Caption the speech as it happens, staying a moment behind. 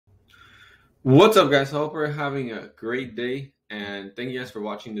What's up, guys? I hope we're having a great day, and thank you guys for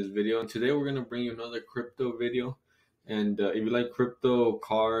watching this video. And today we're going to bring you another crypto video. And if you like crypto,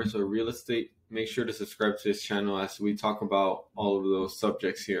 cars, or real estate, make sure to subscribe to this channel as we talk about all of those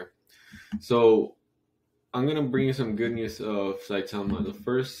subjects here. So I'm going to bring you some good news of Saitama. The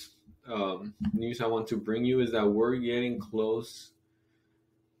first news I want to bring you is that we're getting close.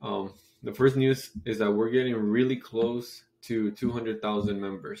 The first news is that we're getting really close to 200,000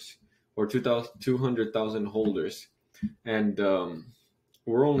 members or 200,000 holders, and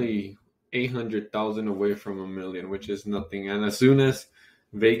we're only 800,000 away from a million, which is nothing. And as soon as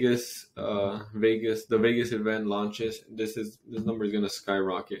the Vegas event launches, this number is going to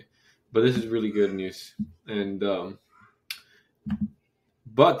skyrocket. But this is really good news. And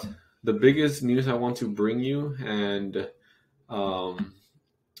but the biggest news I want to bring you, and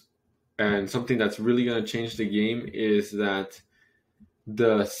something that's really going to change the game, is that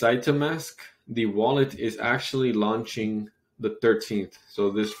the Saitamask, the wallet, is actually launching the 13th, so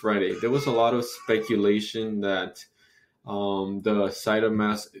this Friday. There was a lot of speculation that the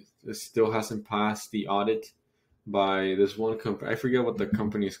Saitamask still hasn't passed the audit by this one company. I forget what the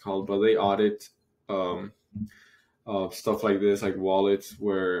company is called, but they audit stuff like this, like wallets,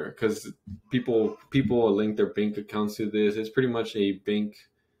 where because people link their bank accounts to this. It's pretty much a bank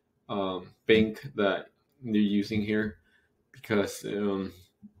that they're using here, because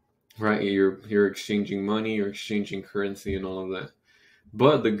right, you're exchanging money, you're exchanging currency and all of that.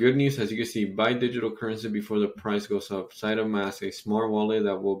 But the good news, as you can see, buy digital currency before the price goes up. Saitamask, a smart wallet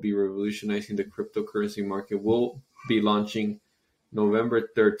that will be revolutionizing the cryptocurrency market, will be launching November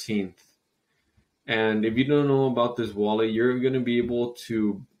 13th. And if you don't know about this wallet, you're going to be able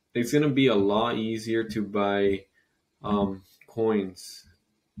to, it's going to be a lot easier to buy coins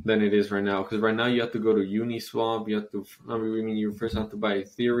than it is right now. Because right now you have to go to Uniswap, you first have to buy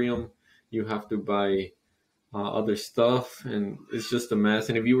Ethereum, you have to buy other stuff, and it's just a mess.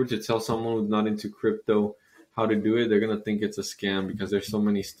 And if you were to tell someone who's not into crypto how to do it, they're going to think it's a scam, because there's so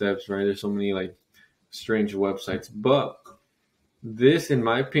many steps, right? There's so many like strange websites. But this, in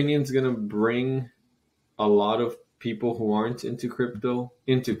my opinion, is going to bring a lot of people who aren't into crypto,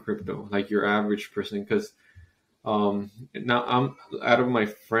 like your average person. Because now I'm out of my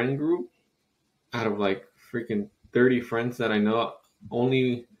friend group, out of like freaking 30 friends that I know,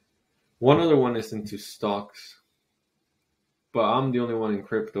 only one other one is into stocks, but I'm the only one in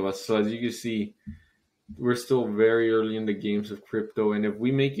crypto. So as you can see, we're still very early in the games of crypto. And if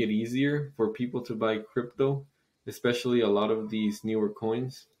we make it easier for people to buy crypto, especially a lot of these newer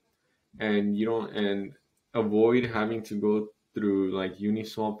coins, and avoid having to go through like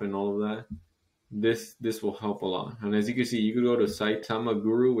Uniswap and all of that, this will help a lot. And as you can see, you can go to Saitama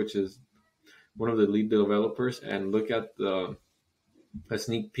Guru, which is one of the lead developers, and look at a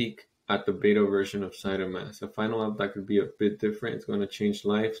sneak peek at the beta version of Saitamask. The final app that could be a bit different. It's going to change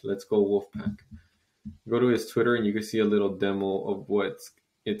lives. Let's go Wolfpack. Go to his Twitter and you can see a little demo of what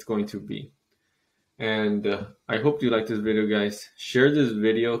it's going to be. And I hope you like this video, guys. Share this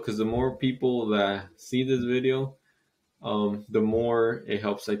video, because the more people that see this video, the more it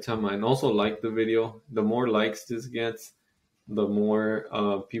helps Saitama. And also like the video. The more likes this gets, the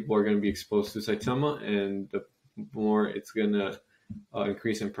more people are going to be exposed to Saitama, and the more it's going to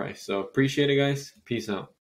increase in price. So appreciate it, guys. Peace out.